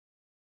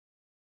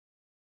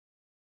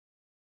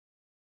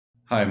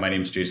Hi, my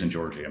name is Jason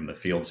Georgi. I'm the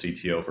field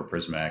CTO for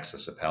Prisma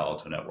Access at Palo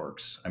Alto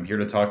Networks. I'm here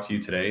to talk to you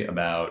today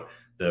about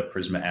the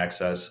Prisma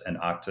Access and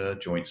Okta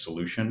joint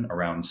solution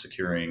around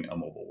securing a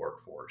mobile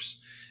workforce.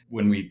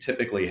 When we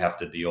typically have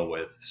to deal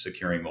with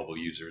securing mobile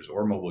users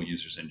or mobile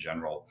users in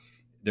general,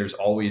 there's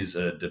always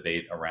a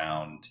debate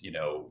around,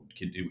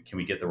 can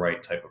we get the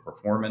right type of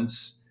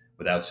performance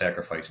without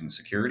sacrificing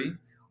security?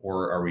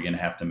 Or are we going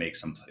to have to make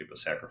some type of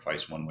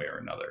sacrifice one way or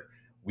another?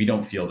 We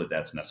don't feel that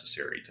that's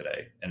necessary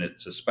today. And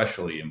it's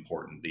especially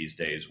important these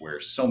days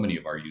where so many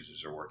of our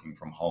users are working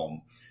from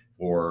home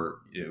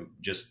for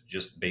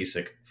just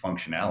basic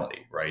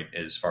functionality, right?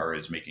 As far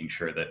as making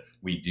sure that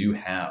we do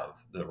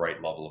have the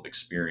right level of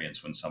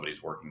experience when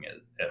somebody's working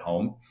at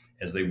home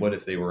as they would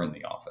if they were in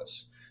the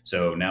office.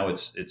 So now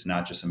it's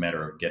not just a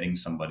matter of getting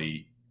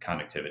somebody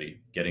connectivity,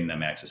 getting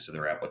them access to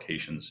their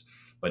applications,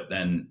 but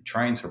then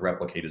trying to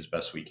replicate as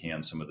best we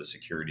can some of the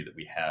security that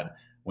we had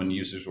when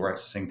users were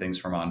accessing things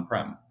from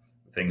on-prem.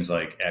 Things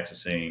like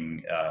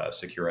accessing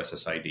secure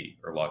SSID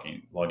or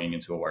logging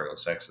into a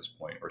wireless access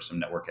point or some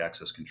network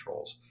access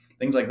controls.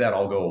 Things like that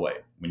all go away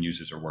when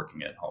users are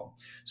working at home.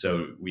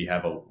 So we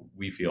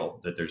feel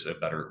that there's a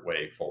better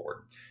way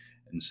forward.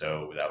 And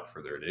so without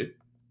further ado,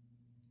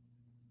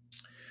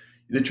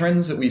 the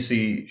trends that we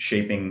see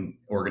shaping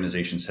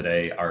organizations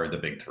today are the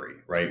big three,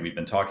 right? We've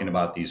been talking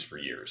about these for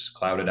years: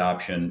 cloud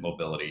adoption,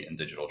 mobility, and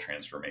digital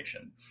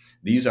transformation.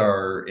 These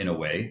are, in a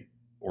way,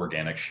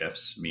 organic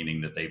shifts,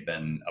 meaning that they've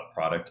been a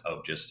product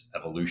of just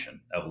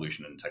evolution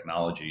in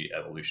technology,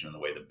 evolution in the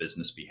way the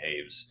business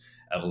behaves,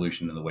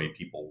 evolution in the way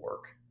people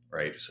work,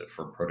 right? So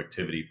for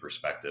productivity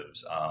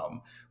perspectives,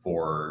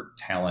 for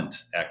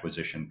talent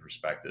acquisition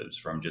perspectives,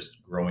 from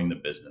just growing the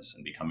business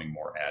and becoming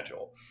more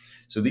agile.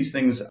 So these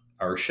things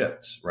are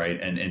shifts, right?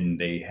 And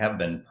they have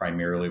been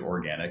primarily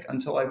organic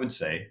until, I would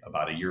say,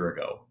 about a year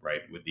ago,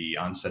 right? With the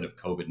onset of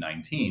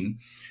COVID-19,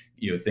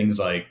 things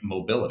like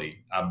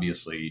mobility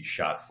obviously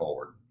shot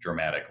forward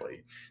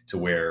dramatically to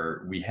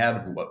where we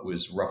had what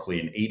was roughly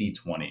an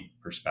 80-20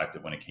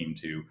 perspective when it came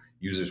to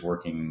users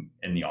working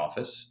in the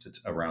office, to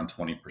around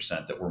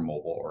 20% that were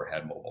mobile or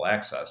had mobile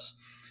access.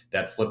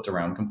 That flipped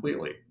around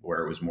completely,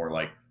 where it was more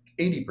like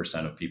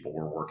 80% of people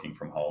were working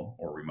from home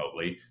or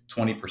remotely,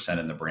 20%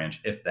 in the branch,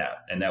 if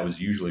that. And that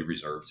was usually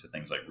reserved to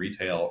things like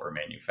retail or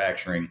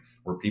manufacturing,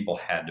 where people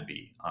had to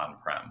be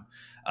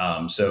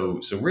on-prem.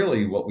 So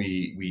really what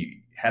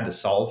we had to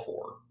solve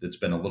for, that's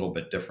been a little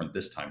bit different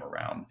this time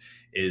around,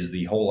 is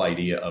the whole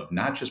idea of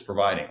not just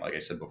providing, like I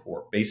said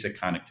before, basic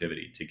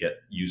connectivity to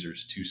get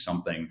users to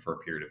something for a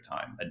period of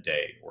time, a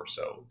day or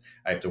so.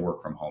 I have to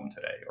work from home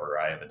today, or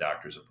I have a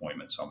doctor's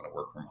appointment, so I'm going to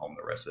work from home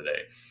the rest of the day.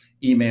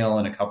 Email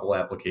and a couple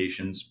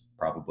applications,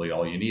 probably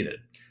all you needed.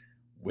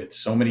 With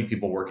so many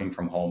people working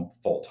from home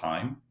full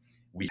time,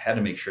 we had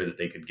to make sure that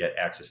they could get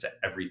access to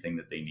everything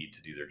that they need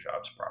to do their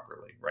jobs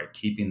properly, right?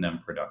 Keeping them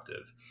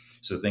productive.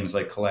 So things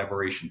like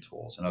collaboration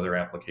tools and other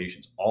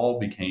applications all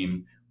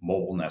became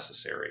mobile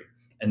necessary.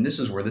 And this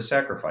is where the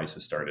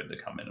sacrifices started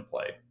to come into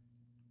play.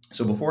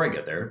 So before I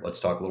get there, let's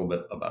talk a little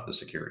bit about the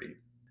security.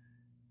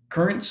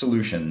 Current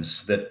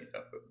solutions that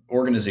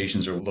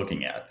organizations are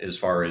looking at as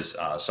far as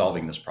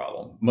solving this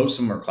problem, most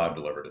of them are cloud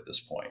delivered at this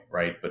point,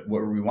 right? But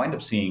where we wind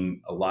up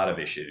seeing a lot of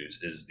issues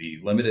is the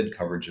limited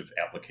coverage of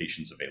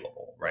applications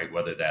available, right?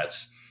 Whether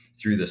that's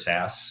through the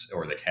SaaS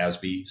or the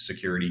CASB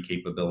security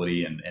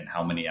capability and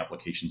how many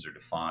applications are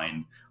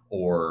defined,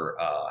 or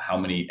how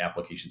many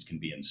applications can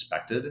be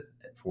inspected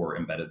for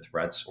embedded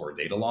threats or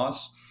data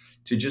loss,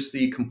 to just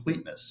the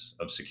completeness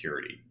of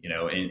security,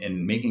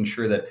 and making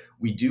sure that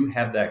we do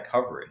have that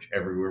coverage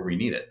everywhere we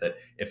need it. That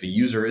if a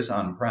user is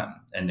on-prem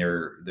and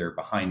they're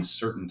behind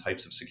certain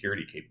types of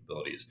security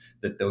capabilities,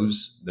 that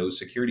those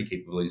security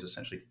capabilities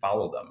essentially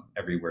follow them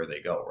everywhere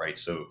they go, right?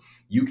 So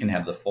you can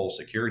have the full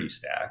security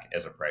stack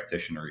as a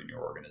practitioner in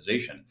your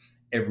organization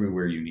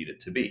everywhere you need it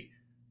to be.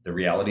 The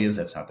reality is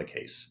that's not the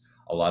case.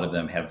 A lot of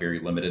them have very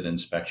limited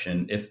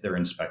inspection, if they're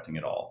inspecting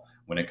at all.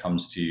 When it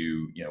comes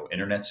to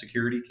internet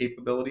security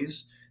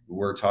capabilities,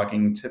 we're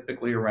talking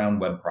typically around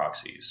web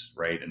proxies,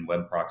 right? And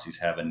web proxies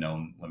have a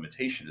known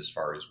limitation as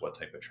far as what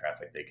type of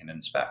traffic they can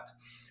inspect.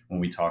 When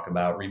we talk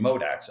about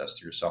remote access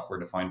through a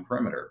software-defined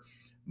perimeter,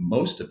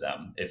 most of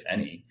them, if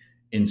any,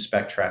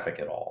 inspect traffic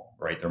at all,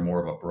 right? They're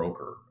more of a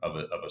broker of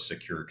a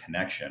secure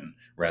connection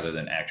rather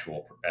than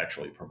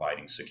actually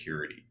providing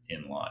security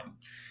in line.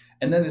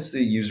 And then it's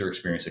the user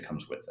experience that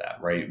comes with that,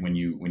 right? When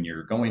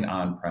you're going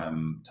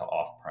on-prem to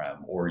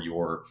off-prem, or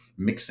you're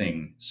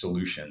mixing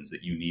solutions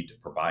that you need to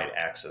provide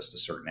access to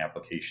certain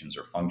applications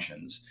or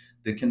functions,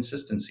 the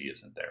consistency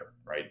isn't there,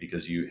 right?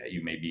 Because you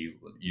may be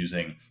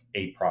using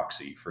a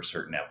proxy for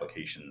certain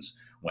applications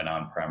when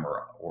on-prem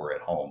or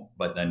at home,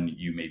 but then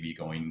you may be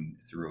going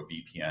through a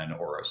VPN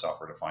or a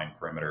software-defined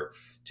perimeter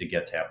to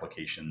get to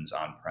applications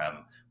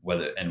on-prem,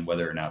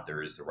 whether or not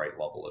there is the right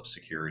level of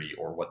security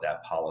or what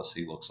that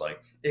policy looks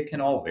like. It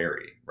can all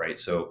vary, right?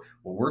 So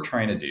what we're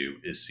trying to do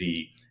is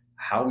see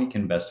how we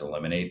can best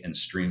eliminate and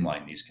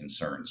streamline these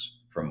concerns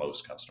for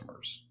most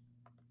customers.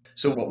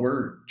 So what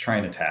we're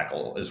trying to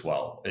tackle as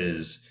well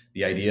is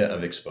the idea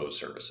of exposed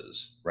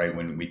services, right?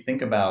 When we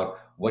think about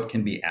what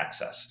can be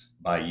accessed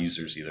by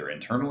users either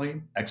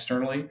internally,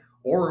 externally,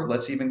 or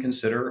let's even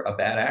consider a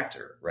bad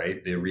actor,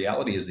 right? The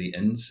reality is the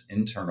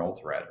internal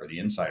threat or the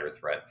insider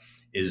threat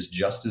is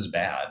just as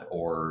bad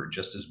or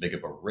just as big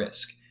of a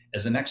risk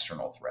as an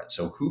external threat.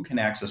 So who can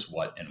access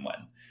what and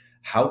when?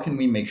 How can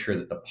we make sure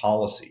that the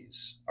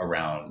policies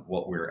around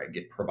what we're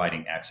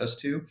providing access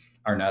to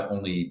are not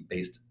only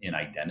based in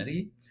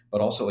identity,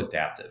 but also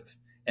adaptive?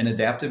 And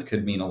adaptive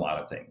could mean a lot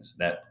of things.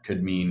 That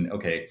could mean,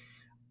 okay,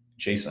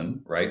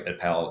 Jason, right, at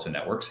Palo Alto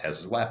Networks has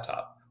his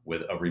laptop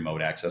with a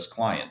remote access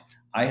client.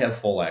 I have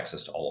full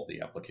access to all of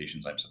the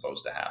applications I'm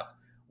supposed to have.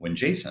 When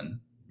Jason,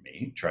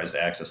 me, tries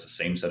to access the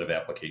same set of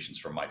applications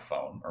from my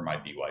phone or my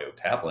BYO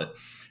tablet,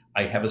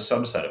 I have a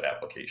subset of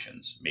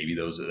applications, maybe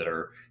those that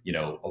are,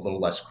 a little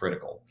less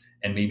critical.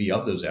 And maybe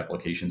of those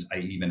applications, I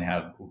even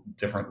have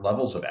different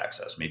levels of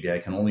access. Maybe I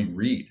can only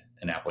read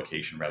an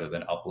application rather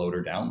than upload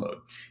or download.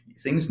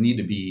 Things need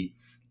to be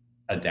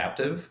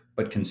adaptive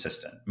but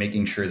consistent,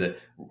 making sure that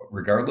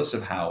regardless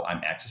of how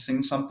I'm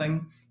accessing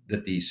something,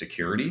 that the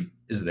security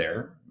is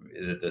there,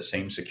 that the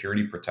same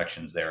security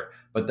protections there,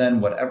 but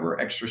then whatever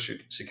extra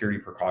security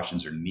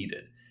precautions are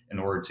needed in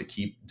order to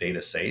keep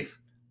data safe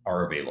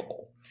are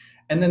available.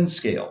 And then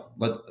scale.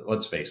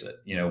 Let's face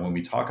it, when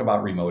we talk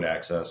about remote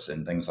access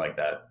and things like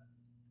that,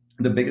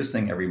 the biggest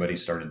thing everybody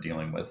started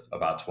dealing with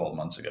about 12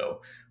 months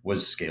ago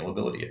was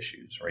scalability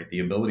issues, right? The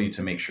ability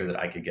to make sure that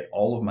I could get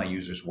all of my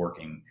users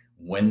working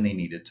when they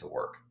needed to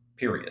work,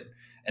 period.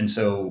 And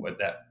so what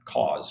that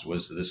caused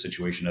was the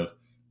situation of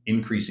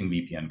increasing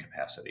VPN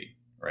capacity,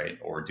 right?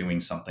 Or doing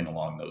something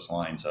along those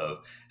lines of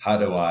how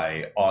do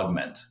I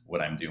augment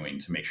what I'm doing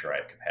to make sure I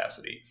have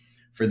capacity?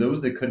 For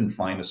those that couldn't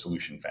find a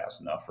solution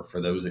fast enough, or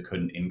for those that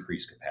couldn't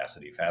increase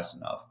capacity fast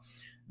enough,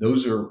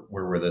 those are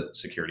where the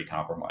security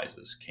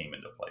compromises came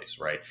into place,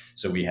 right?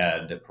 So we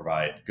had to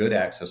provide good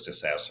access to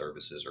SaaS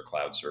services or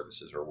cloud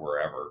services or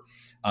wherever,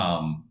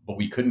 but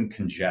we couldn't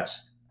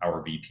congest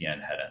our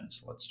VPN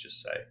headends, let's just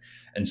say.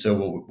 And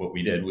so what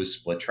we did was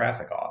split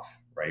traffic off,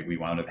 right? We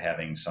wound up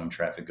having some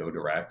traffic go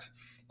direct,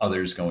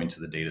 others going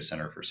to the data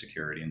center for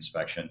security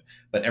inspection.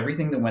 But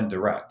everything that went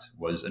direct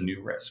was a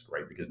new risk,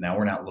 right? Because now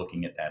we're not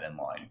looking at that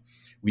inline.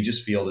 We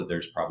just feel that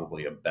there's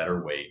probably a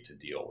better way to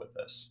deal with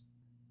this.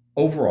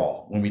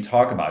 Overall, when we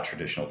talk about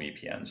traditional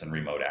VPNs and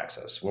remote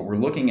access, what we're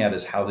looking at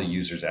is how the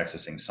user's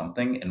accessing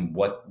something and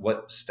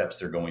what steps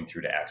they're going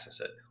through to access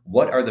it.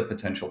 What are the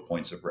potential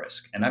points of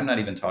risk? And I'm not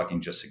even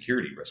talking just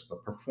security risk,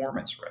 but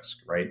performance risk,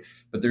 right?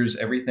 But there's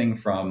everything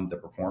from the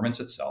performance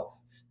itself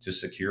to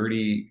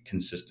security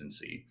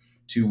consistency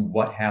to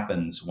what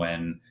happens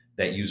when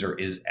that user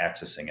is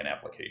accessing an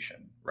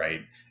application,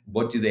 right?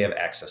 What do they have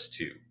access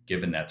to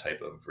given that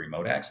type of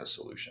remote access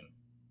solution?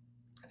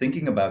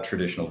 Thinking about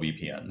traditional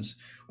VPNs,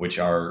 which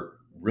are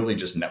really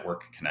just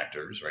network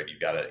connectors, right?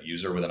 You've got a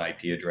user with an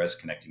IP address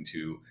connecting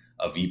to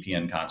a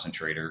VPN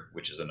concentrator,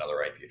 which is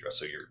another IP address.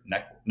 So you're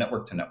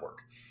network to network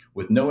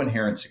with no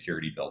inherent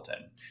security built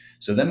in.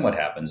 So then what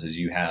happens is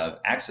you have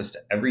access to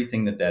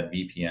everything that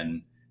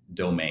VPN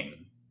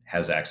domain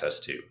has access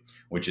to,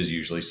 which is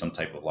usually some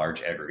type of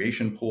large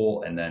aggregation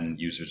pool. And then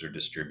users are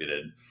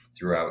distributed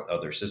throughout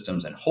other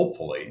systems. And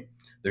hopefully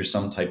there's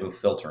some type of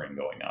filtering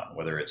going on,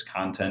 whether it's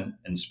content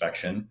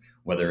inspection,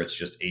 whether it's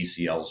just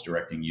ACLs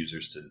directing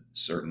users to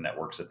certain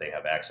networks that they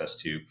have access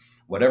to,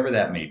 whatever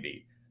that may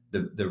be.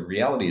 The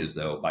reality is,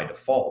 though, by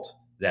default,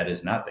 that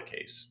is not the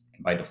case.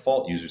 By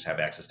default, users have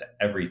access to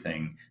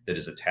everything that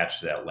is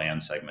attached to that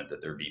LAN segment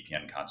that their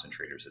VPN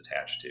concentrator is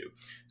attached to.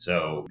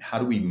 So how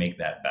do we make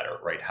that better,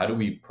 right? How do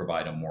we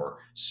provide a more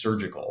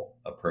surgical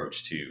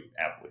approach to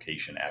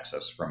application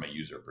access from a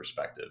user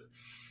perspective?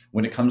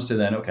 When it comes to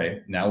then,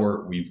 okay, now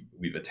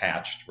we've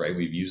attached, right?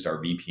 We've used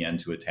our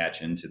VPN to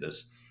attach into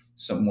this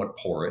somewhat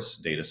porous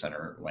data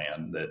center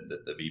LAN that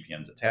the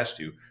VPN's attached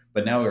to,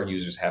 but now our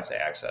users have to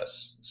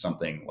access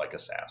something like a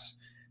SaaS.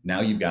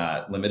 Now you've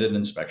got limited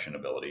inspection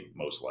ability,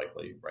 most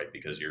likely, right?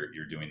 Because you're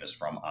doing this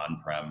from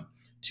on-prem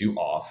to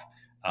off,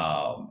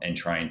 and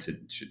trying to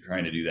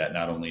do that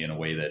not only in a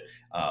way that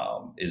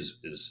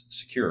is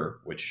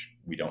secure, which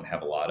we don't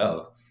have a lot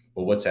of,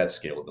 but what's that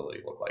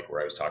scalability look like?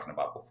 Where I was talking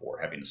about before,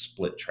 having to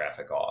split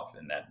traffic off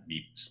in that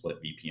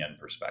split VPN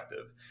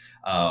perspective,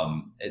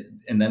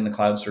 and then the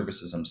cloud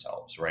services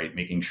themselves, right?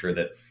 Making sure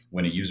that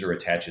when a user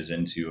attaches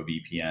into a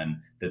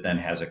VPN that then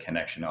has a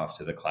connection off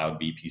to the cloud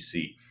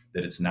VPC,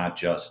 that it's not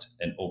just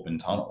an open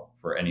tunnel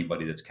for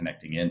anybody that's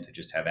connecting in to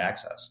just have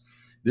access.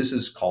 This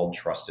is called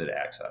trusted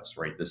access,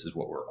 right? This is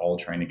what we're all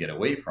trying to get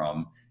away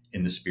from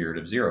in the spirit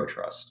of zero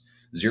trust.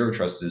 Zero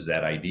trust is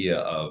that idea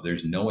of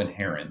there's no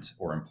inherent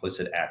or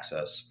implicit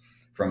access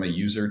from a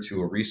user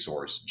to a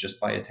resource just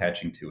by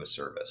attaching to a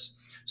service.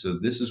 So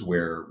this is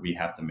where we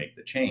have to make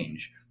the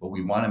change, but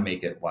we want to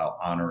make it while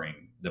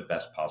honoring the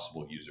best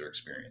possible user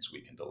experience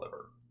we can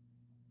deliver.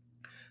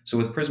 So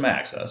with Prisma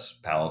Access,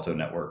 Palo Alto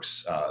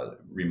Networks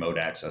remote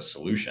access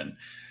solution,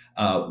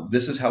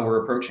 This is how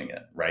we're approaching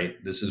it,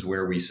 right? This is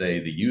where we say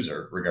the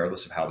user,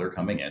 regardless of how they're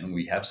coming in,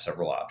 we have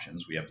several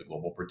options. We have the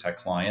Global Protect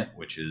client,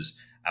 which is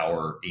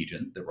our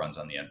agent that runs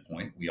on the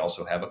endpoint. We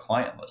also have a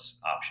clientless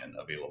option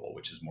available,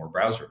 which is more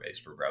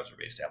browser-based for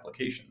browser-based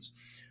applications.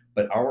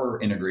 But our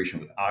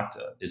integration with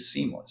Okta is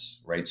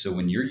seamless, right? So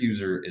when your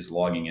user is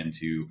logging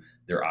into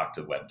their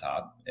Okta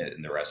webtop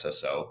and their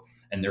SSO,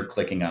 and they're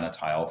clicking on a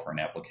tile for an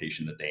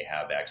application that they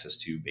have access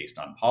to based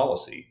on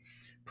policy,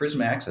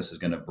 Prisma Access is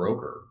going to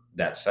broker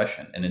that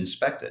session and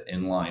inspect it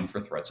in line for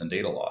threats and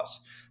data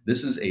loss.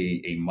 This is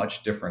a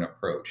much different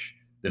approach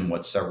than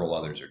what several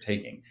others are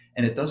taking.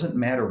 And it doesn't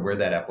matter where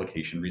that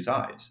application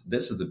resides.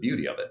 This is the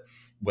beauty of it.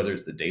 Whether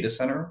it's the data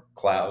center,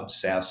 cloud,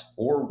 SaaS,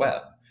 or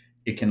web,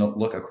 it can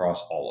look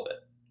across all of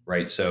it,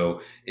 right? So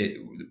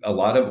a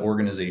lot of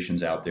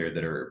organizations out there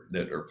that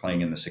are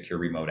playing in the secure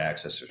remote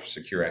access or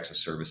secure access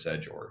service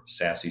edge or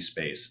SASE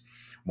space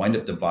wind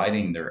up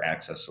dividing their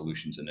access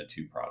solutions into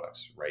two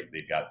products, right?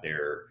 They've got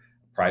their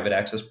private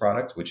access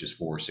product, which is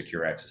for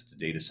secure access to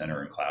data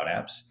center and cloud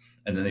apps.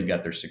 And then they've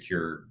got their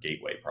secure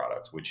gateway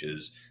product, which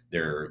is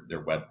their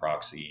web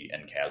proxy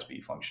and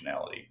CASB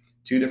functionality.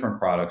 Two different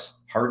products,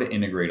 hard to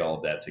integrate all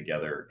of that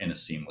together in a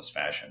seamless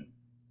fashion.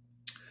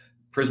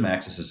 Prisma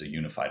Access is a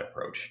unified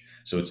approach.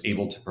 So it's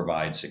able to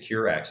provide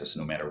secure access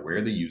no matter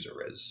where the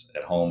user is,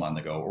 at home, on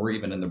the go, or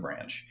even in the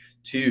branch,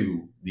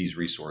 to these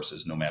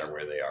resources, no matter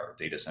where they are,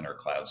 data center,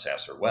 cloud,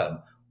 SaaS, or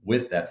web,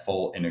 with that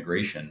full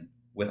integration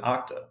with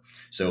Okta.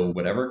 So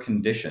whatever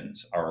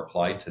conditions are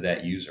applied to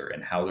that user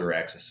and how they're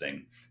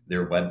accessing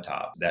their web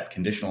top, that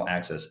conditional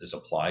access is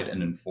applied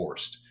and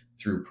enforced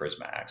through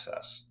Prisma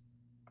Access.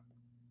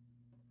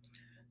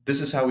 This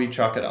is how we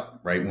chalk it up,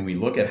 right? When we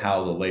look at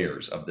how the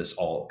layers of this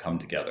all come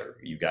together,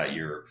 you've got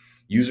your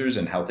users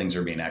and how things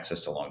are being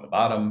accessed along the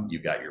bottom.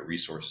 You've got your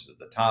resources at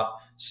the top,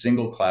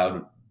 single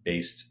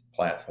cloud-based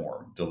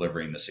platform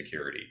delivering the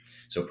security.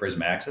 So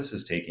Prisma Access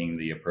is taking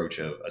the approach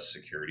of a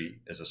security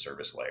as a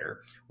service layer,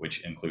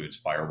 which includes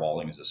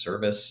firewalling as a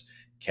service,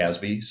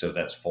 CASB, so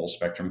that's full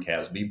spectrum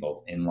CASB,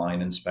 both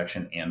inline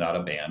inspection and out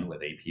of band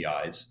with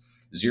APIs.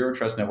 Zero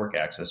Trust Network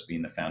Access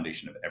being the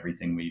foundation of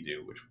everything we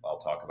do, which I'll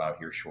talk about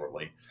here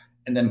shortly.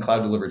 And then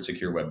Cloud Delivered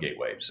Secure Web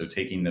Gateway. So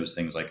taking those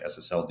things like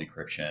SSL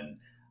decryption,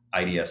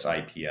 IDS,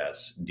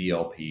 IPS,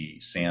 DLP,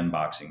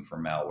 sandboxing for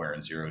malware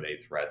and zero-day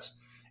threats,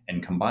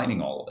 and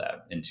combining all of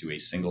that into a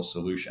single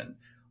solution,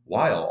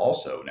 while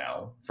also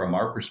now, from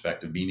our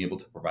perspective, being able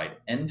to provide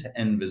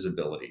end-to-end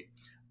visibility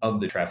of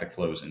the traffic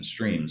flows and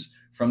streams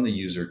from the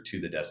user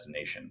to the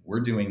destination. We're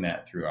doing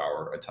that through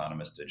our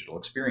autonomous digital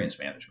experience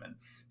management.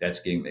 That's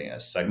giving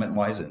us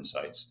segment-wise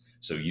insights.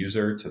 So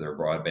user to their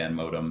broadband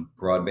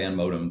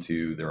modem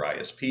to their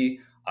ISP,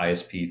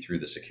 ISP through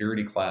the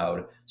security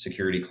cloud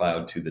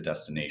to the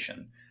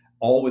destination,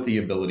 all with the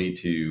ability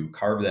to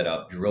carve that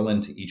up, drill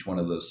into each one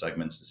of those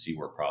segments to see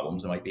where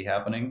problems might be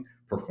happening,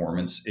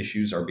 performance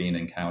issues are being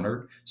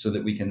encountered, so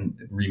that we can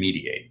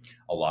remediate.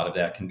 A lot of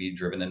that can be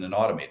driven in an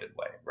automated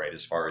way, right?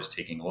 As far as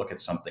taking a look at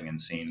something and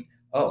seeing,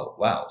 oh,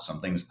 wow,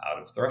 something's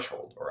out of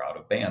threshold or out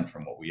of band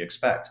from what we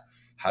expect.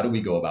 How do we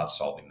go about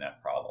solving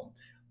that problem?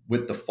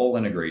 With the full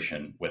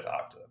integration with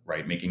Okta,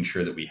 right? Making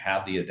sure that we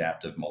have the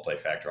adaptive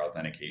multi-factor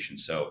authentication.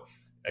 So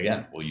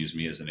again, we'll use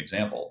me as an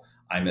example.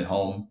 I'm at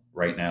home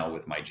right now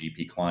with my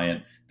GP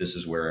client. This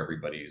is where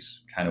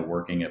everybody's kind of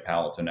working at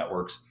Palo Alto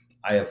Networks.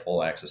 I have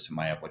full access to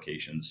my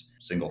applications,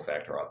 single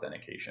factor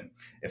authentication.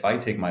 If I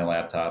take my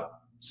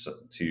laptop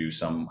to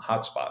some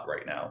hotspot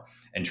right now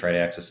and try to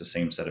access the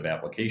same set of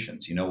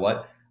applications, you know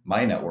what?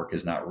 My network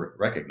is not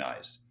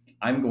recognized.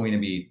 I'm going to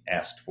be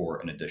asked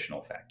for an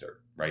additional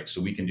factor, right?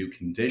 So we can do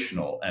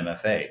conditional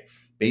MFA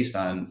based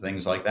on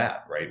things like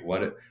that, right?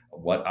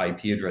 What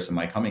IP address am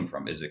I coming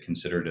from? Is it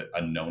considered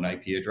a known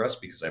IP address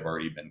because I've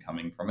already been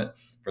coming from it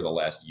for the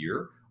last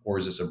year? Or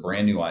is this a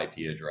brand new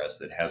IP address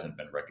that hasn't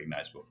been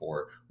recognized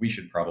before? We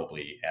should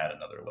probably add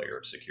another layer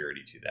of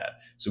security to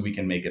that so we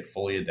can make it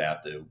fully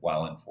adaptive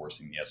while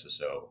enforcing the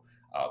SSO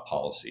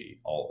policy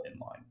all in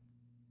line.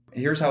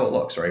 Here's how it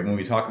looks, right? When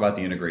we talk about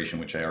the integration,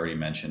 which I already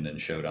mentioned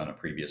and showed on a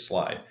previous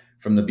slide,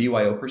 from the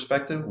BYO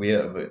perspective, we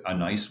have a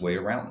nice way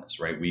around this,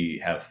 right?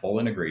 We have full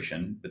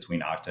integration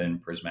between Okta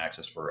and Prisma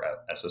Access for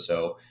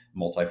SSO,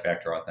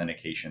 multi-factor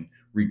authentication,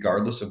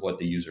 regardless of what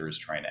the user is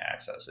trying to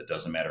access. It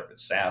doesn't matter if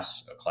it's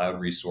SaaS, a cloud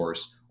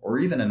resource, or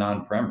even an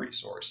on-prem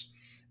resource.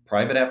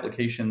 Private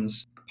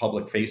applications,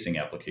 public-facing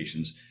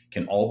applications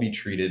can all be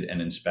treated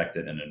and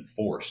inspected and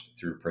enforced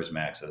through Prisma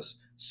Access,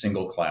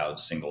 single cloud,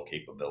 single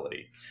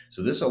capability.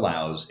 So this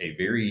allows a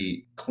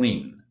very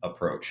clean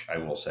approach, I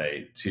will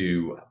say,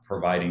 to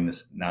providing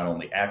this not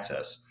only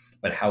access,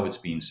 but how it's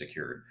being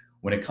secured.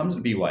 When it comes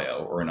to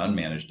BYO or an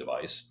unmanaged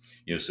device,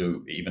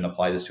 so even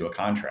apply this to a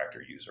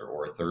contractor user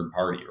or a third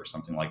party or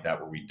something like that,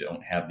 where we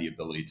don't have the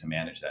ability to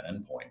manage that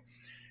endpoint.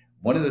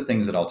 One of the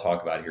things that I'll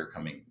talk about here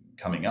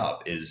coming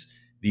up is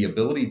the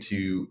ability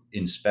to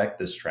inspect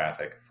this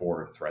traffic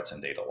for threats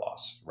and data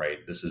loss,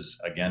 right? This is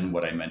again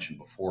what I mentioned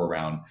before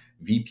around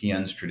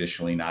VPNs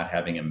traditionally not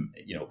having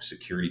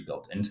security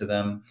built into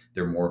them.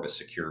 They're more of a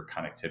secure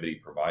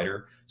connectivity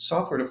provider.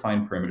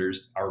 Software-defined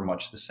perimeters are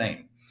much the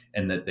same,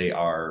 and that they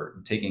are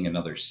taking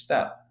another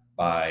step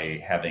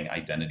by having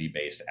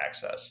identity-based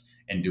access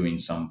and doing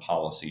some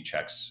policy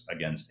checks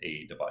against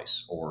a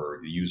device or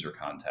the user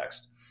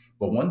context.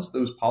 But once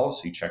those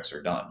policy checks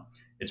are done,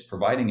 it's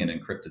providing an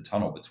encrypted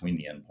tunnel between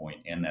the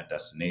endpoint and that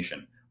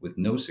destination with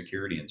no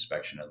security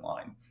inspection in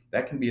line.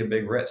 That can be a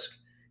big risk,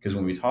 because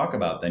when we talk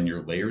about then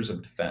your layers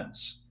of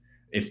defense,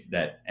 if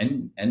that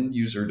end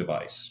user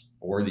device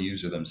or the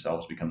user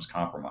themselves becomes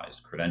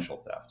compromised, credential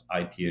theft,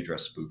 IP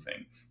address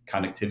spoofing,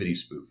 connectivity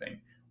spoofing,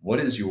 what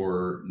is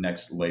your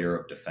next layer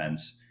of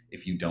defense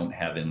if you don't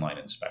have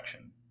inline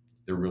inspection?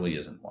 There really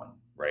isn't one,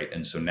 right?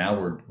 And so now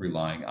we're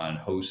relying on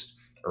host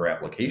or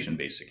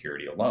application-based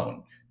security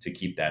alone to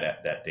keep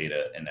that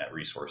data and that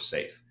resource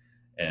safe.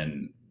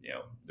 And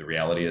the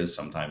reality is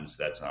sometimes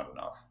that's not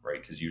enough,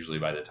 right? Because usually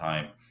by the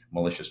time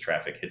malicious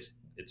traffic hits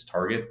its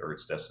target or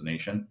its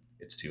destination,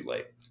 it's too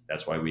late.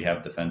 That's why we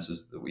have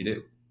defenses that we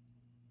do.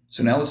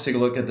 So now let's take a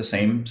look at the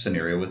same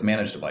scenario with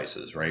managed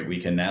devices, right? We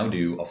can now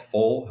do a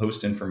full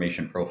host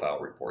information profile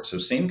report. So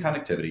same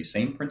connectivity,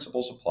 same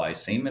principles apply,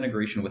 same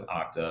integration with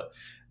Okta.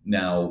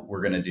 Now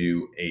we're going to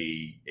do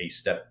a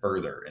step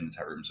further in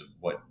terms of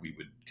what we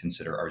would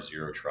consider our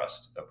zero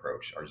trust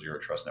approach, our zero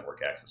trust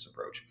network access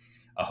approach.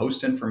 A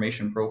host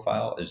information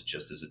profile is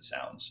just as it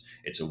sounds.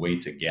 It's a way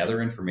to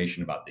gather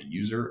information about the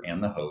user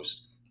and the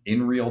host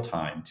in real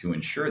time to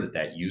ensure that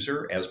that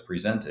user, as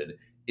presented,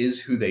 is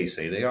who they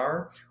say they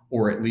are,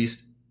 or at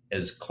least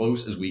as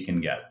close as we can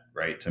get,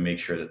 right, to make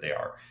sure that they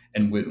are.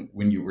 And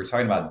when you were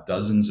talking about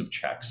dozens of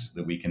checks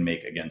that we can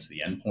make against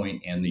the endpoint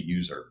and the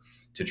user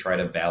to try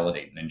to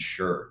validate and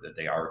ensure that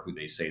they are who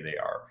they say they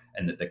are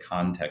and that the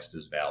context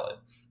is valid,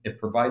 it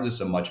provides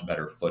us a much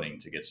better footing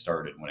to get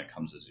started when it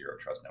comes to zero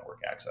trust network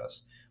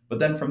access. But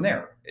then from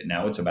there,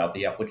 now it's about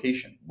the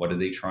application. What are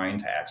they trying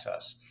to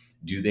access?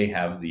 Do they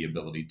have the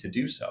ability to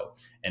do so?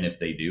 And if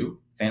they do,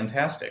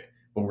 fantastic.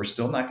 But we're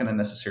still not going to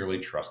necessarily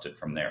trust it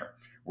from there.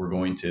 We're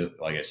going to,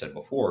 like I said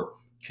before,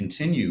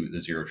 continue the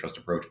zero trust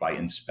approach by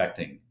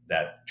inspecting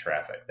that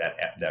traffic,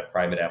 that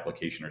private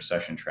application or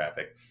session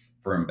traffic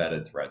for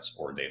embedded threats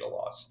or data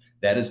loss.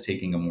 That is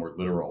taking a more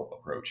literal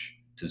approach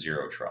to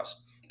zero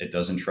trust. It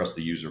doesn't trust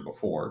the user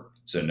before,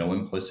 so no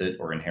implicit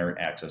or inherent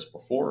access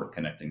before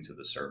connecting to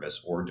the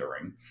service or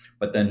during,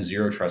 but then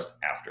zero trust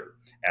after.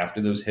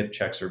 After those HIP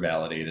checks are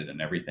validated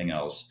and everything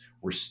else,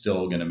 we're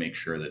still going to make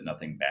sure that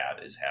nothing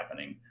bad is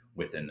happening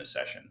within the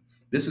session.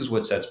 This is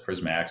what sets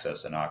Prisma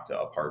Access and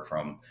Okta apart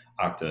from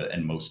Okta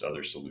and most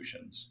other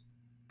solutions.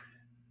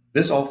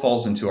 This all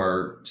falls into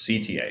our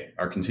CTA,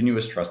 our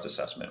continuous trust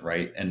assessment,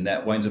 right? And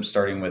that winds up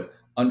starting with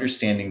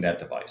understanding that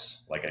device,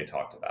 like I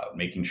talked about,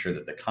 making sure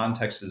that the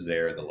context is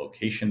there, the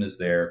location is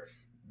there,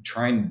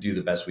 trying to do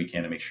the best we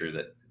can to make sure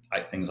that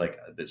things like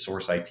the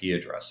source IP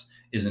address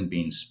isn't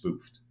being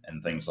spoofed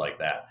and things like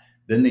that.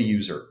 Then the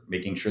user,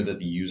 making sure that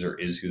the user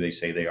is who they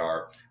say they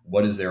are.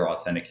 What is their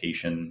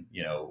authentication,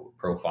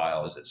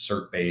 profile? Is it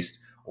CERT based,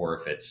 or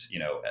if it's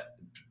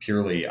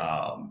purely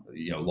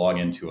log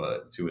into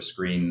a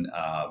screen,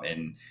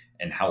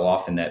 and how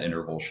often that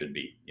interval should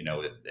be.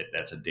 If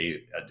that's a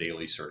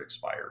daily CERT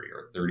expiry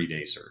or a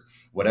 30-day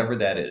CERT, whatever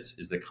that is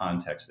the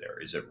context there?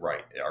 Is it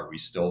right? Are we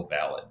still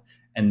valid?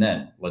 And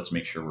then let's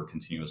make sure we're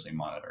continuously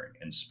monitoring,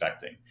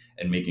 inspecting,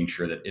 and making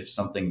sure that if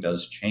something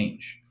does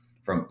change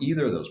from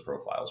either of those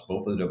profiles,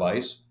 both the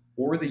device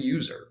or the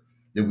user,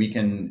 that we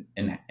can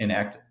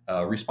enact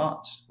a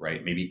response,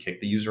 right? Maybe kick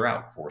the user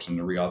out, force them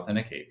to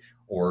re-authenticate,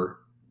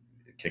 or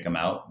kick them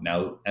out.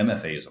 Now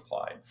MFA is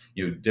applied.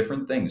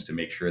 Different things to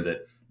make sure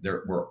that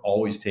we're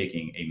always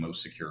taking a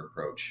most secure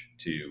approach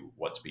to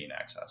what's being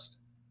accessed.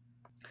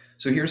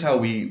 So here's how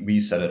we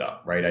set it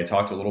up, right? I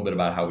talked a little bit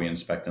about how we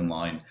inspect in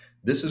line.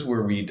 This is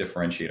where we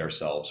differentiate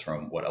ourselves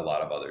from what a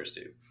lot of others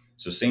do.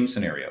 So same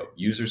scenario,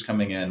 users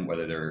coming in,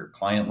 whether they're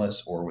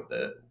clientless or with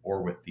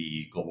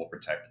the Global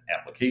Protect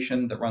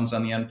application that runs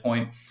on the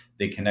endpoint,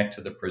 they connect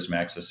to the Prisma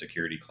Access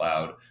Security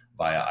Cloud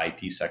via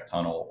IPsec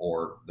tunnel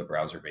or the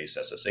browser-based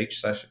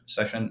SSH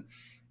session.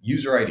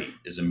 User ID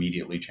is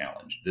immediately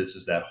challenged. This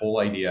is that whole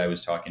idea I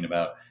was talking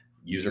about,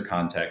 user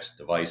context,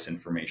 device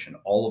information,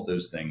 all of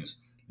those things.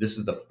 This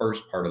is the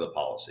first part of the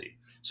policy.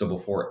 So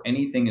before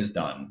anything is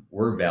done,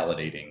 we're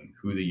validating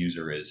who the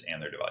user is and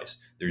their device.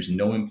 There's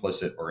no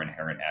implicit or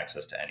inherent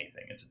access to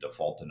anything. It's a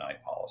default deny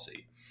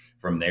policy.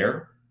 From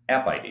there,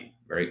 app ID,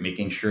 right?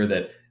 Making sure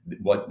that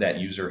what that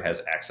user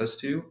has access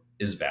to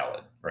is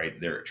valid, right?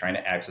 They're trying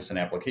to access an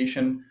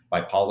application.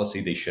 By policy,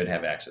 they should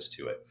have access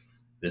to it.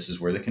 This is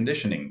where the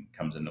conditioning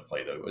comes into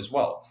play though as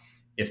well.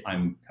 If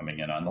I'm coming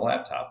in on the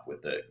laptop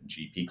with the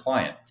GP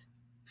client,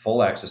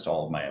 full access to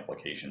all of my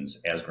applications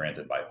as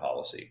granted by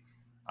policy.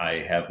 I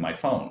have my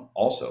phone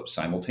also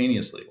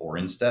simultaneously or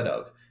instead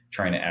of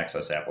trying to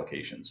access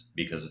applications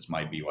because it's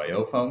my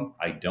BYO phone.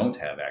 I don't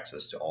have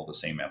access to all the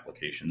same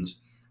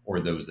applications. or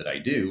those that I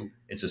do,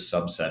 it's a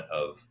subset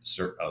of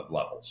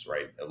levels,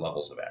 right?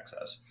 Levels of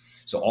access.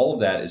 So all of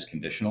that is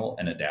conditional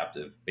and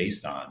adaptive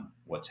based on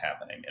what's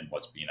happening and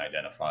what's being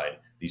identified,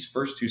 these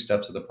first two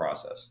steps of the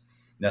process.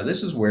 Now,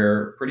 this is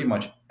where pretty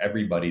much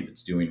everybody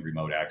that's doing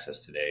remote access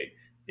today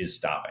is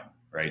stopping,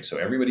 right? So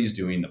everybody's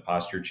doing the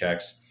posture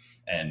checks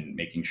and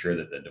making sure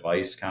that the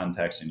device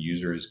context and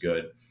user is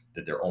good,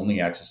 that they're only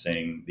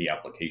accessing the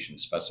application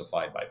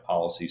specified by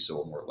policy,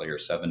 so a more layer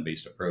 7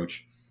 based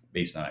approach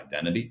based on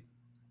identity.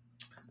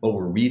 But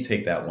where we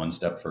take that one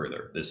step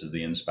further, this is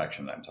the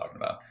inspection that I'm talking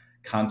about,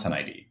 content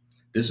ID.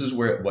 This is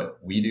where what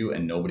we do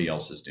and nobody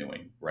else is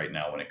doing right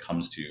now when it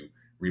comes to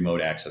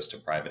remote access to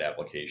private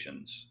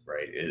applications,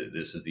 right?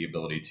 This is the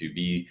ability to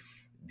be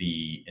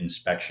the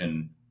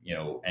inspection,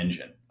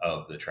 engine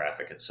of the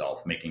traffic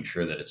itself, making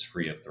sure that it's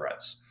free of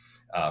threats,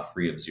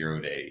 free of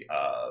zero-day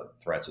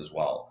threats as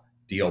well.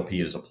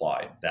 DLP is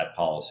applied, that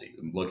policy,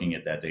 looking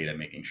at that data,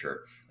 making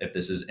sure if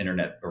this is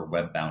internet or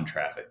web-bound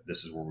traffic,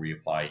 this is where we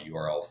apply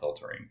URL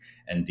filtering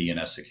and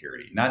DNS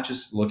security, not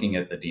just looking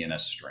at the DNS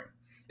string.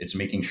 It's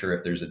making sure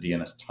if there's a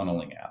DNS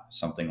tunneling app,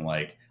 something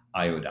like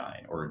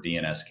Iodine or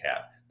DNS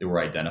Cat, that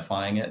we're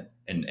identifying it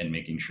and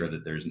making sure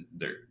that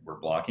we're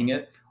blocking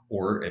it,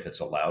 or if it's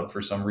allowed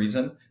for some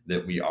reason,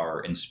 that we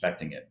are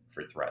inspecting it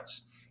for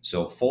threats.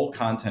 So full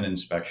content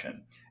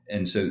inspection.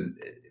 And so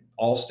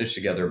all stitched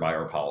together by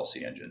our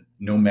policy engine,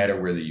 no matter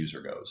where the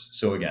user goes.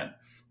 So again,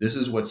 this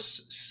is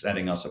what's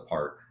setting us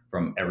apart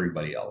from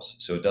everybody else.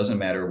 So it doesn't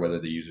matter whether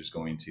the user's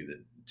going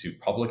to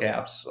public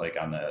apps like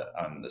on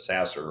the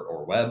SaaS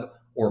or web,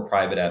 or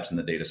private apps in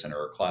the data center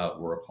or cloud.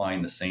 We're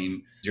applying the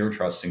same zero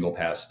trust single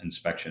pass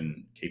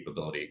inspection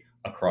capability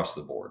across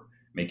the board,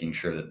 making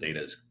sure that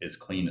data is as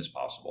clean as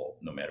possible,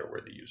 no matter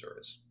where the user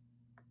is.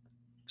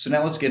 So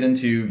now let's get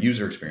into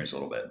user experience a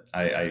little bit.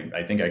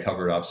 I think I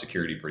covered off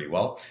security pretty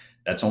well.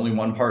 That's only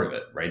one part of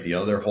it, right? The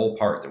other whole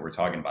part that we're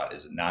talking about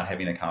is not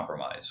having a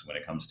compromise when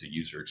it comes to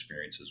user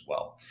experience as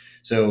well.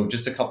 So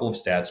just a couple of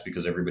stats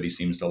because everybody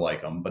seems to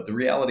like them, but the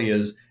reality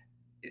is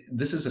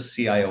this is a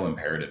CIO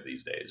imperative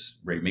these days,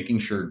 right? Making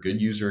sure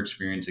good user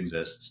experience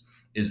exists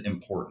is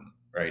important,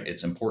 right?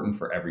 It's important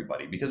for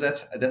everybody because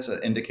that's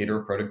an indicator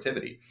of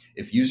productivity.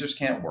 If users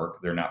can't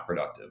work, they're not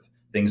productive.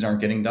 Things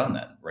aren't getting done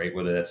then, right?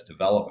 Whether that's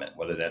development,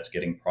 whether that's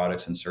getting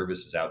products and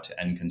services out to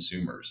end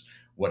consumers,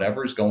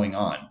 whatever's going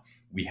on,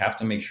 we have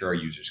to make sure our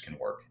users can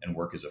work and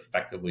work as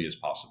effectively as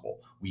possible.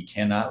 We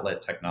cannot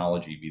let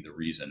technology be the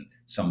reason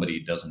somebody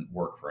doesn't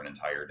work for an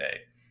entire day.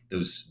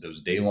 Those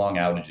day-long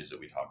outages that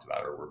we talked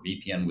about, or where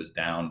VPN was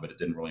down, but it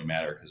didn't really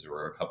matter because there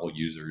were a couple of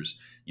users,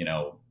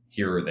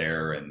 here or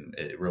there, and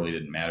it really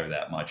didn't matter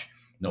that much.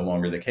 No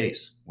longer the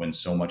case when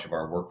so much of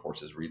our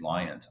workforce is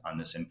reliant on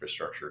this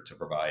infrastructure to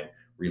provide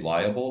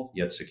reliable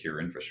yet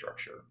secure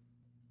infrastructure.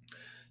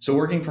 So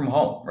working from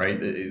home, right?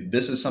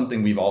 This is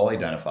something we've all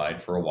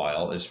identified for a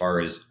while as far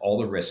as all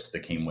the risks that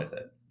came with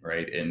it,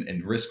 right?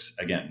 And risks,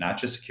 again, not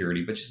just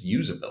security, but just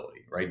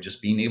usability, right?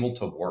 Just being able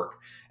to work.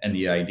 And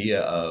the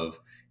idea of,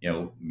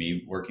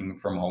 me working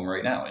from home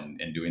right now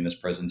and doing this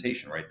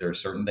presentation, right? There are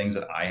certain things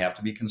that I have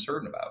to be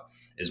concerned about.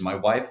 Is my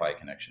Wi-Fi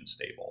connection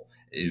stable?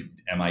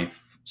 Am I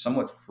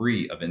somewhat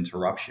free of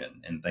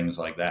interruption and things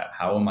like that?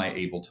 How am I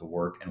able to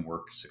work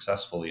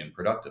successfully and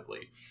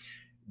productively?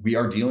 We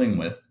are dealing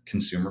with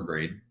consumer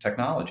grade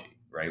technology,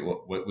 right?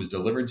 What was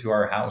delivered to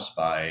our house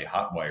by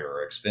Hotwire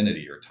or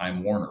Xfinity or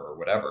Time Warner or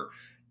whatever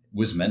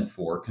was meant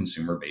for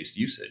consumer-based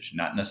usage,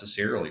 not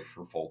necessarily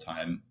for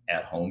full-time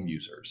at-home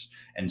users.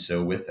 And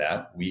so with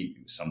that, we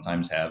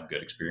sometimes have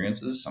good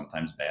experiences,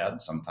 sometimes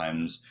bad,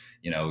 sometimes,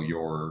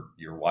 your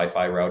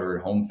Wi-Fi router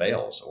at home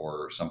fails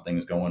or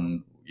something's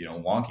going,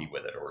 wonky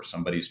with it, or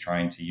somebody's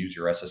trying to use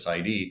your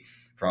SSID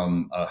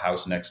from a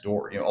house next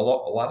door. A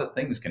lot of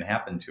things can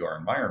happen to our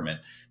environment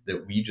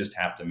that we just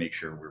have to make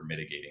sure we're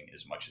mitigating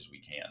as much as we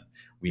can.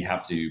 We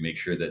have to make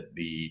sure that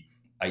the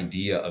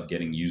idea of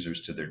getting users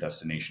to their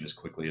destination as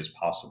quickly as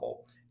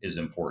possible is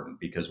important,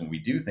 because when we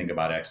do think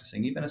about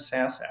accessing even a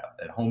SaaS app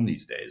at home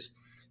these days,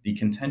 the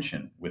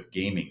contention with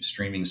gaming,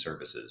 streaming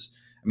services,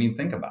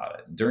 think about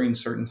it. During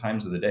certain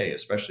times of the day,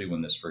 especially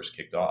when this first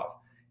kicked off,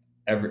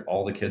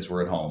 all the kids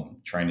were at home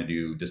trying to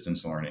do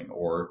distance learning,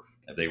 or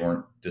if they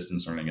weren't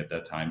distance learning at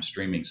that time,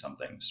 streaming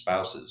something,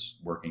 spouses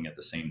working at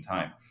the same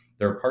time.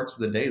 There are parts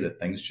of the day that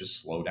things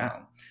just slow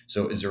down.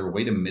 So is there a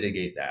way to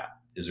mitigate that?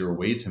 Is there a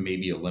way to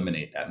maybe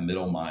eliminate that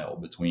middle mile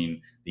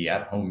between the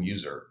at-home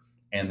user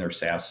and their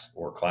SaaS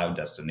or cloud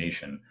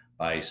destination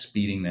by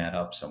speeding that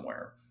up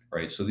somewhere,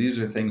 right? So these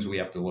are things we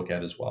have to look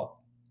at as well.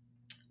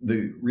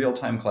 The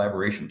real-time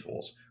collaboration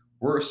tools.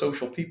 We're a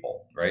social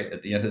people, right?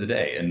 At the end of the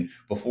day. And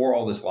before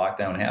all this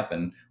lockdown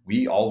happened,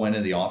 we all went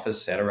in the office,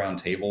 sat around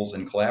tables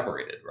and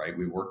collaborated, right?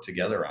 We worked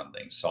together on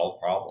things, solved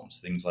problems,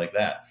 things like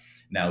that.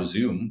 Now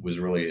Zoom was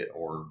really,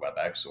 or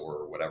WebEx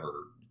or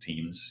whatever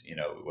Teams,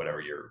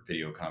 whatever your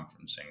video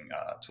conferencing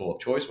tool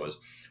of choice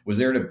was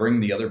there to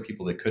bring the other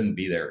people that couldn't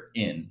be there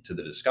into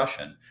the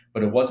discussion,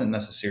 but it wasn't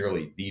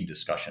necessarily the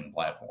discussion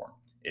platform.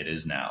 It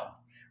is now,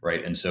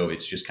 right? And so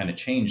it's just kind of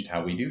changed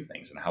how we do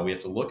things and how we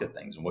have to look at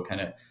things and what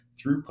kind of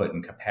throughput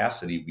and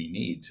capacity we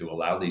need to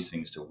allow these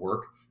things to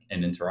work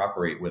and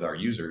interoperate with our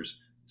users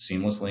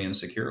seamlessly and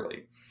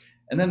securely.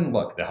 And then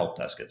look, the help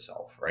desk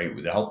itself, right?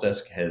 The help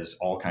desk has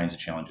all kinds of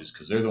challenges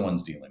because they're the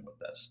ones dealing with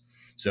this.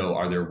 So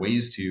are there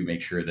ways to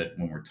make sure that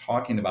when we're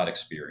talking about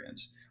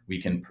experience, we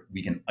can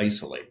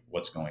isolate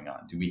what's going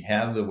on? Do we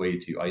have the way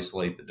to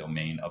isolate the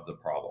domain of the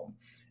problem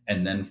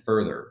and then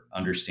further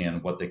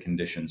understand what the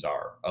conditions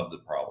are of the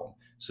problem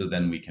so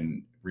then we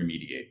can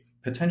remediate,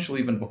 potentially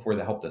even before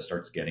the help desk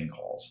starts getting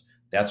calls?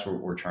 That's what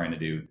we're trying to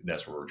do.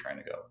 That's where we're trying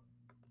to go.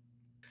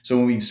 So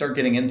when we start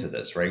getting into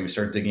this, right, we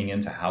start digging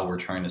into how we're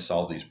trying to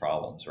solve these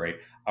problems, right?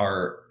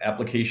 Our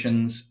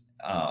applications,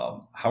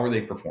 how are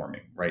they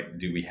performing, right?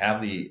 Do we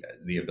have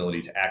the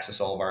ability to access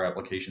all of our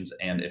applications?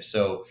 And if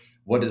so,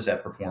 what does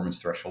that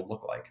performance threshold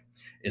look like?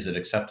 Is it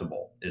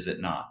acceptable? Is it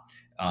not?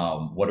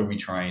 What are we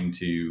trying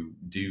to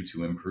do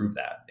to improve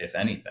that, if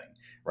anything?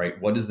 Right?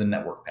 What does the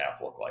network path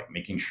look like?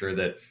 Making sure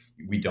that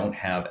we don't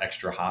have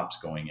extra hops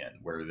going in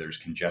where there's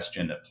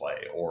congestion at play,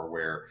 or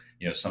where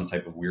some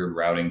type of weird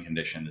routing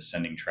condition is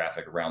sending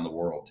traffic around the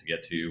world to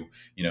get to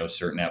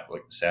certain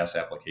SaaS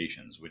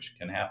applications, which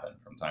can happen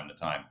from time to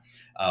time.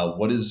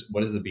 What does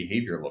the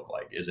behavior look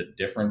like? Is it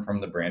different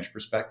from the branch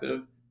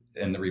perspective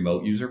and the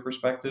remote user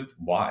perspective?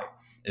 Why?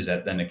 Is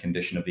that then a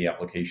condition of the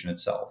application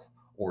itself,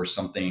 or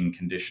something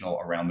conditional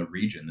around the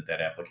region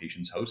that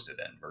application is hosted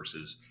in,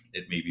 versus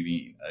it maybe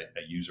being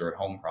a user at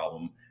home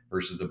problem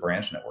versus the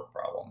branch network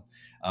problem?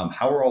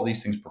 How are all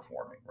these things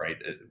performing, right,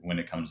 when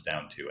it comes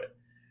down to it?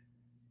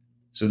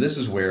 So this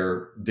is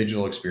where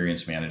digital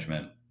experience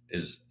management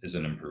is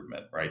an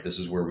improvement, right? This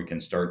is where we can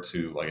start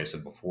to, like I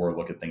said before,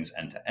 look at things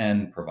end to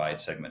end,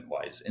 provide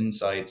segment-wise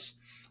insights,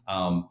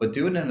 but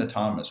do it in an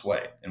autonomous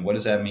way. And what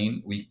does that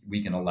mean?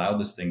 We can allow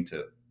this thing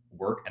to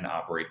work and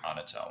operate on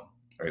its own.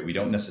 Right? We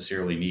don't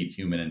necessarily need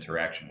human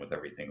interaction with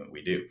everything that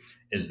we do.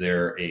 Is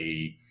there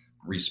a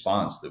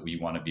response that we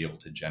want to be able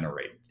to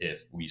generate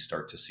if we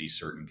start to see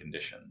certain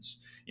conditions?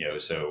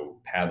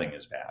 So pathing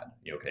is bad.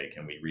 Okay,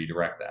 can we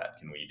redirect that?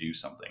 Can we do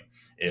something?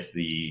 If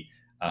the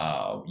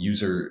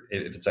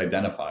if it's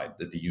identified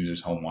that the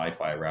user's home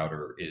Wi-Fi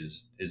router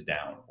is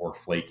down or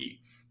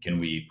flaky, can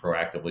we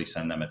proactively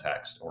send them a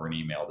text or an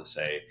email to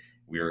say,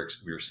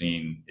 we're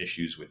seeing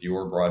issues with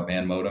your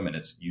broadband modem,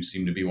 and you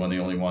seem to be one of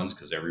the only ones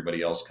because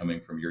everybody else coming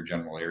from your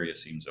general area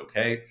seems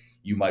okay.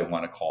 You might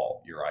want to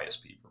call your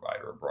ISP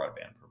provider or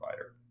broadband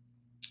provider.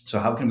 So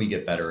how can we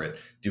get better at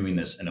doing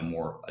this in a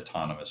more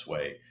autonomous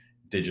way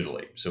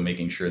digitally? So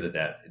making sure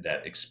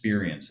that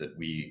experience that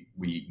we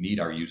need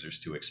our users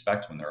to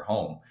expect when they're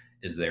home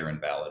is there and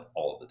valid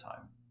all of the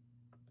time.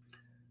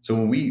 So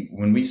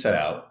when we set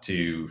out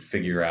to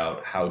figure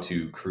out how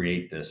to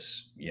create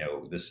this,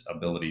 this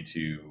ability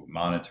to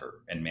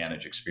monitor and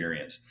manage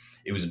experience,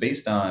 it was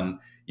based on,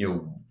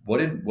 what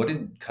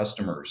did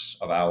customers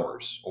of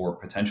ours or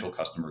potential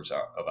customers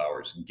of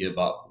ours give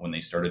up when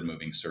they started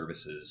moving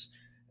services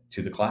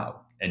to the cloud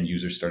and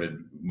users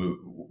started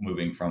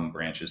moving from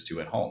branches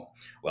to at home?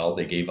 Well,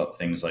 they gave up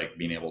things like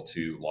being able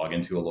to log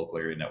into a local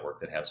area network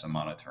that had some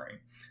monitoring.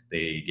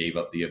 They gave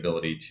up the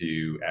ability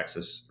to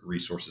access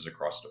resources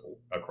across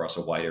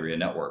a wide area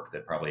network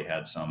that probably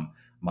had some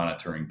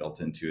monitoring built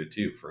into it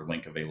too, for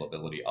link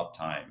availability,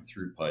 uptime,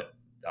 throughput,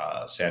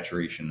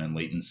 saturation, and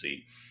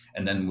latency.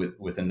 And then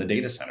within the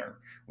data center,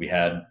 we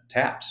had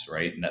taps,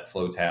 right?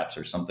 NetFlow taps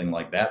or something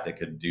like that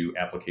could do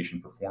application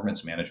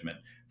performance management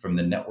from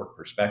the network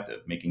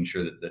perspective, making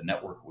sure that the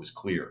network was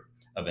clear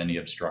of any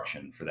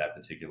obstruction for that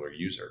particular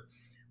user.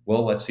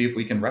 Well, let's see if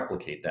we can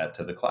replicate that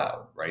to the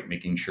cloud, right?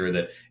 Making sure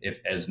that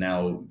as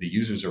now the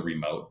users are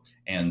remote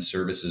and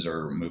services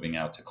are moving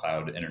out to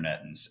cloud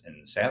internet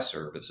and SaaS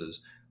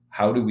services,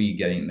 how do we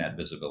get that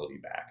visibility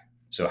back?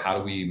 So how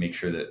do we make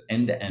sure that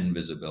end-to-end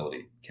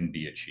visibility can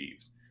be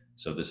achieved?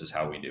 So this is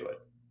how we do it.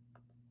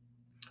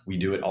 We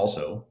do it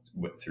also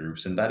through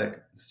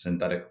synthetic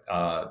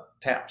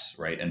taps,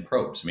 right, and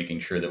probes, making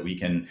sure that we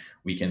can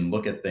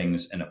look at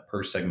things in a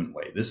per segment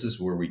way. This is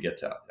where we get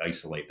to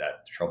isolate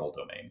that trouble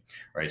domain,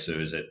 right? So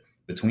is it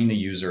between the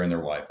user and their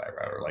Wi-Fi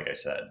router, like I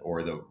said,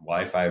 or the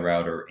Wi-Fi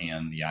router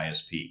and the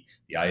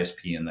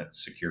ISP and the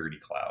security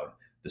cloud,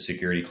 the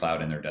security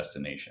cloud and their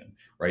destination,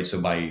 right? So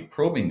by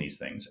probing these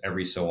things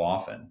every so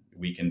often,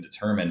 we can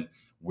determine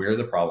where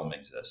the problem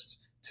exists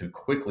to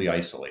quickly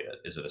isolate it.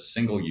 Is it a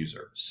single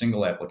user,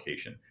 single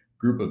application,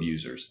 group of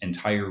users,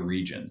 entire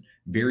region?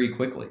 Very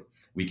quickly.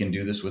 We can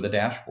do this with a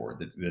dashboard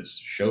that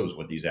shows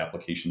what these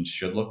applications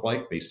should look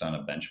like based on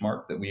a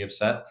benchmark that we have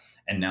set.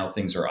 And now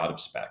things are out of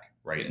spec,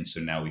 right? And so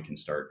now we can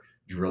start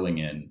drilling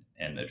in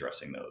and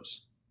addressing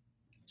those.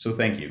 So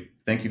thank you.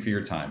 Thank you for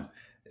your time.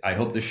 I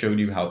hope this showed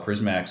you how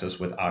Prisma Access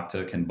with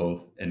Okta can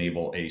both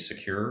enable a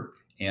secure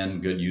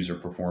and good user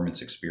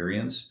performance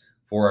experience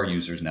for our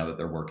users now that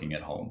they're working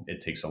at home.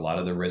 It takes a lot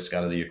of the risk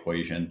out of the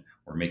equation.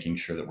 We're making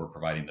sure that we're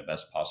providing the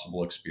best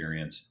possible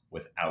experience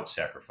without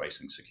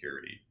sacrificing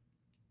security.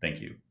 Thank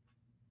you.